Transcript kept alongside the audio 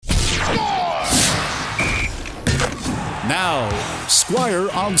Now, Squire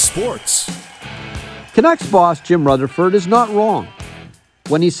on Sports. Canucks boss Jim Rutherford is not wrong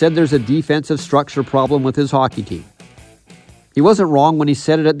when he said there's a defensive structure problem with his hockey team. He wasn't wrong when he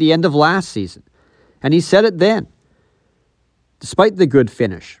said it at the end of last season, and he said it then, despite the good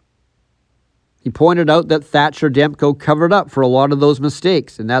finish. He pointed out that Thatcher Demko covered up for a lot of those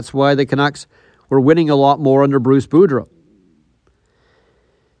mistakes, and that's why the Canucks were winning a lot more under Bruce Boudreaux.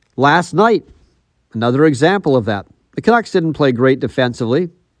 Last night, another example of that. The Canucks didn't play great defensively.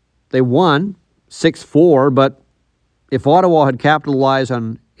 They won 6-4, but if Ottawa had capitalized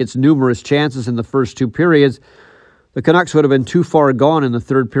on its numerous chances in the first two periods, the Canucks would have been too far gone in the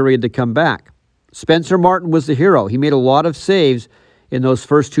third period to come back. Spencer Martin was the hero. He made a lot of saves in those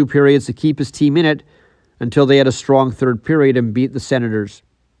first two periods to keep his team in it until they had a strong third period and beat the Senators.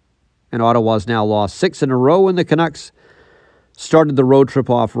 And Ottawa's now lost 6 in a row, and the Canucks started the road trip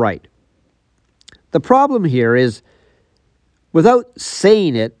off right. The problem here is, without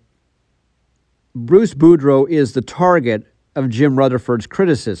saying it, Bruce Boudreaux is the target of Jim Rutherford's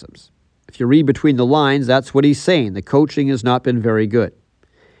criticisms. If you read between the lines, that's what he's saying. The coaching has not been very good.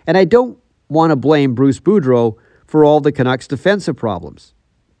 And I don't want to blame Bruce Boudreaux for all the Canucks' defensive problems.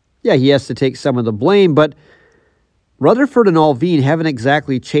 Yeah, he has to take some of the blame, but Rutherford and Alvin haven't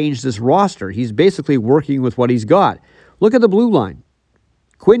exactly changed this roster. He's basically working with what he's got. Look at the blue line.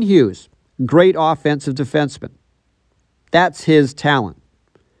 Quinn Hughes, great offensive defenseman. That's his talent.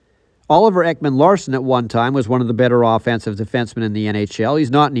 Oliver Ekman-Larsson at one time was one of the better offensive defensemen in the NHL.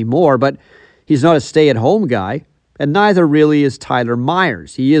 He's not anymore, but he's not a stay-at-home guy, and neither really is Tyler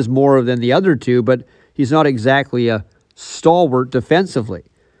Myers. He is more than the other two, but he's not exactly a stalwart defensively.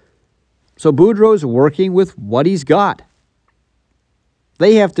 So Boudreaux's working with what he's got.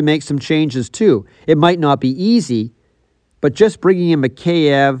 They have to make some changes too. It might not be easy, but just bringing in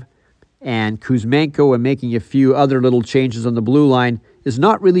Mikheyev and Kuzmenko and making a few other little changes on the blue line is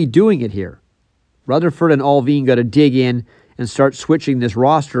not really doing it here. Rutherford and Alvin got to dig in and start switching this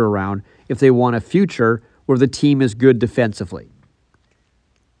roster around if they want a future where the team is good defensively.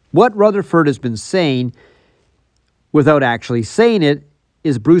 What Rutherford has been saying, without actually saying it,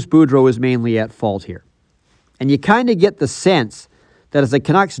 is Bruce Boudreaux is mainly at fault here. And you kind of get the sense that as the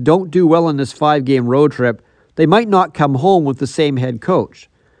Canucks don't do well in this 5-game road trip, they might not come home with the same head coach.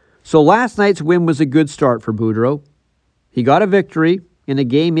 So last night's win was a good start for Boudreaux. He got a victory in a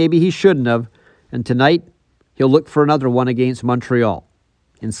game maybe he shouldn't have, and tonight he'll look for another one against Montreal.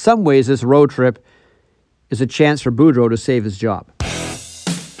 In some ways, this road trip is a chance for Boudreaux to save his job.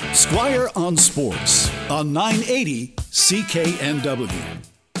 Squire on Sports on 980 CKNW.